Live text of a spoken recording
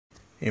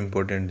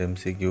Important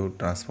MCQ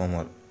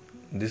transformer.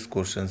 These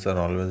questions are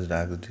always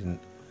asked in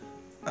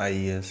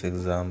IES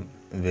exam,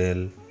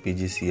 WEL,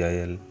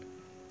 PGCIL,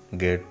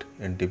 GATE,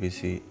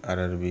 NTPC,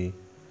 RRB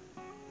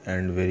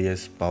and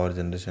various power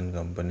generation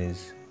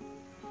companies.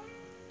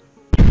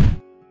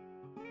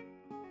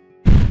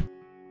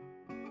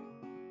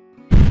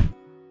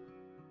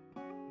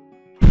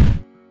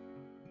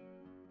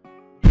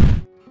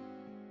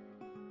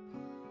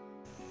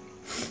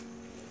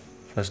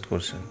 First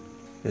question.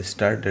 A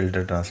star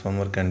delta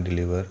transformer can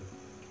deliver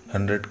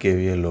 100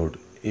 kVA load.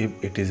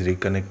 If it is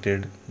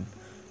reconnected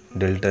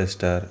delta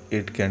star,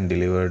 it can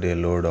deliver a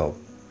load of.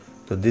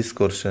 So this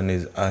question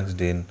is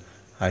asked in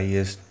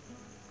IES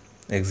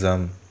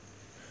exam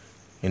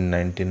in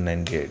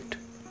 1998.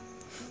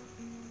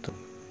 So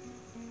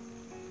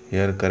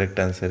here correct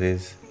answer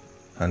is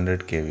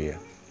 100 kVA.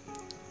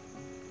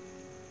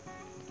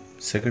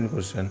 Second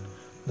question.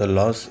 The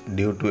loss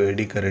due to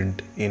eddy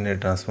current in a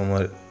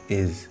transformer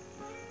is.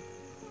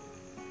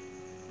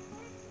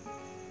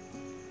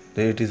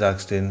 It is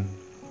asked in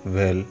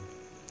well.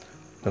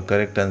 The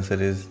correct answer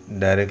is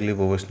directly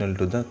proportional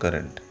to the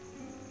current.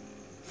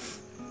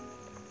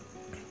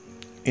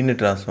 In a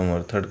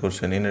transformer, third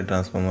question, in a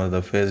transformer,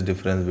 the phase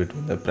difference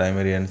between the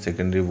primary and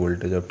secondary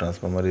voltage of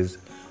transformer is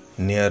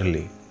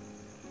nearly.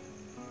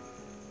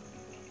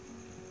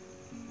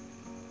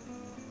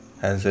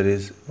 Answer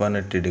is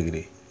 180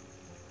 degree.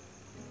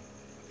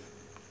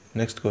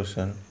 Next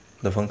question,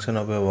 the function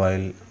of a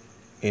while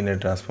in a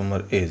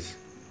transformer is.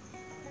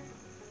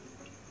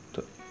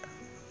 The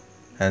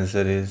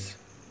answer is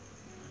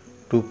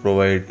to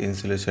provide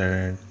insulation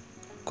and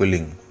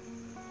cooling.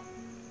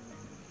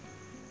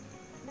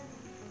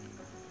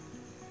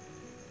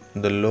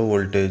 The low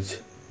voltage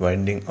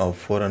winding of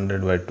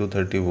 400 by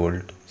 230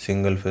 volt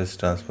single phase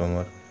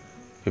transformer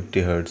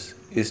 50 Hz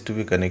is to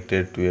be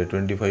connected to a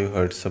 25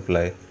 Hz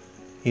supply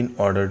in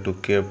order to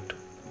keep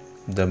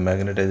the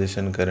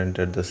magnetization current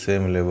at the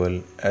same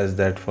level as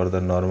that for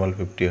the normal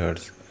 50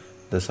 Hz.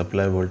 The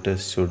supply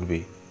voltage should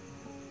be.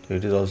 So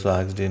it is also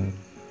asked in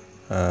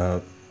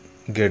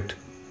GATE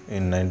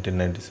in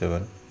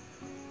 1997.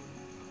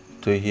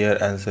 So here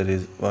answer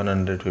is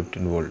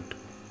 115 volt.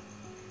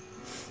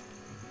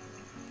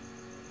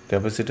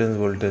 Capacitance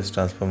voltage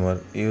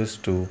transformer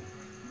used to.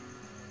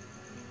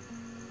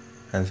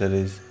 Answer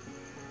is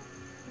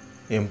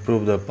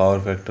improve the power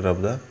factor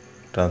of the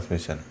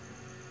transmission.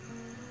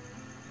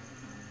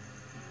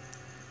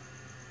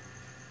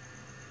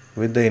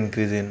 With the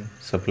increase in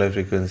supply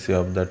frequency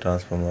of the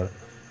transformer,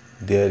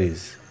 there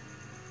is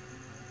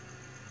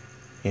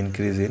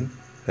increase in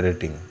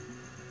rating.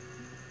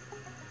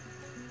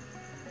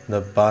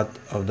 The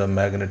path of the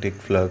magnetic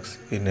flux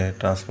in a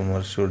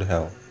transformer should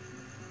have.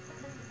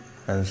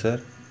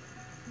 Answer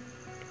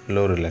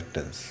low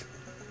reluctance.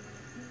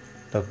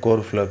 The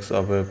core flux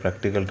of a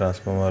practical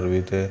transformer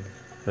with a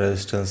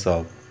resistance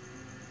of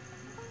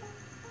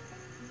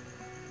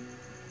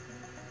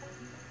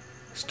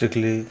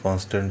strictly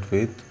constant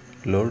with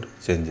load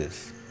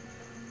changes.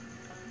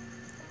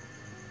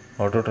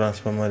 Auto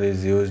transformer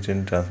is used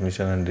in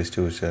transmission and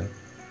distribution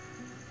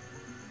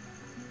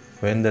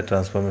when the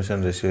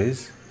transformation ratio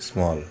is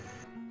small.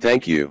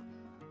 Thank you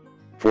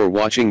for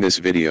watching this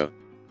video.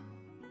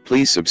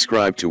 Please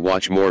subscribe to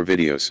watch more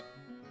videos.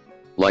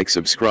 Like,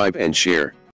 subscribe and share.